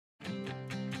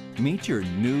Meet your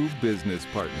new business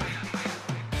partner.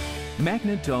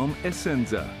 Magnetome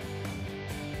ESSENZA.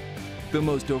 The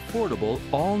most affordable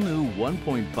all-new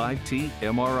 1.5T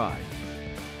MRI.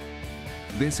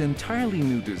 This entirely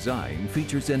new design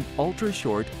features an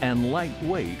ultra-short and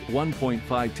lightweight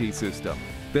 1.5T system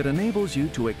that enables you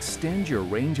to extend your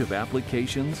range of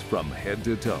applications from head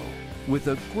to toe with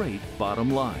a great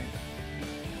bottom line.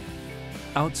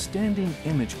 Outstanding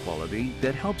image quality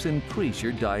that helps increase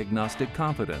your diagnostic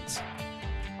confidence.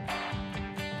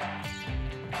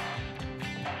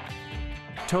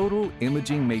 Total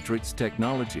Imaging Matrix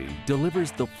technology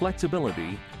delivers the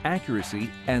flexibility,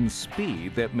 accuracy, and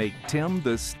speed that make TIM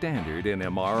the standard in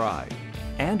MRI.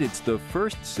 And it's the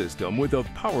first system with a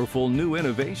powerful new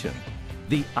innovation,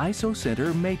 the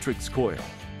IsoCenter Matrix Coil.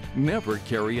 Never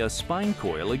carry a spine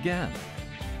coil again.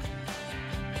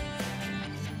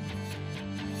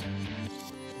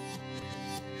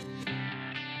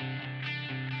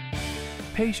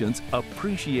 Patients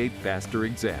appreciate faster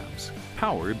exams,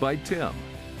 powered by TIM,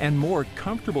 and more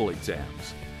comfortable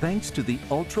exams, thanks to the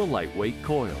ultra-lightweight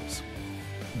coils.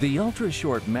 The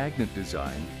ultra-short magnet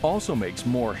design also makes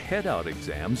more head-out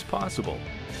exams possible.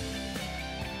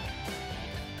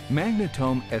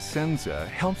 Magnetome ESSENZA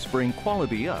helps bring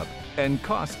quality up and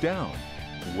cost down,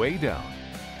 way down,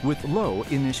 with low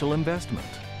initial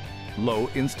investment, low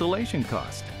installation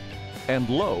cost, and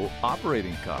low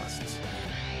operating costs.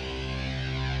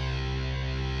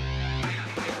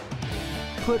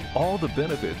 Put all the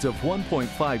benefits of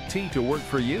 1.5T to work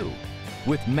for you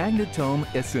with Magnetome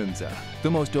ESSENZA,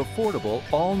 the most affordable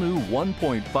all-new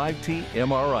 1.5T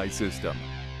MRI system.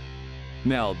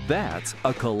 Now that's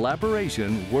a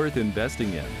collaboration worth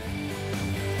investing in.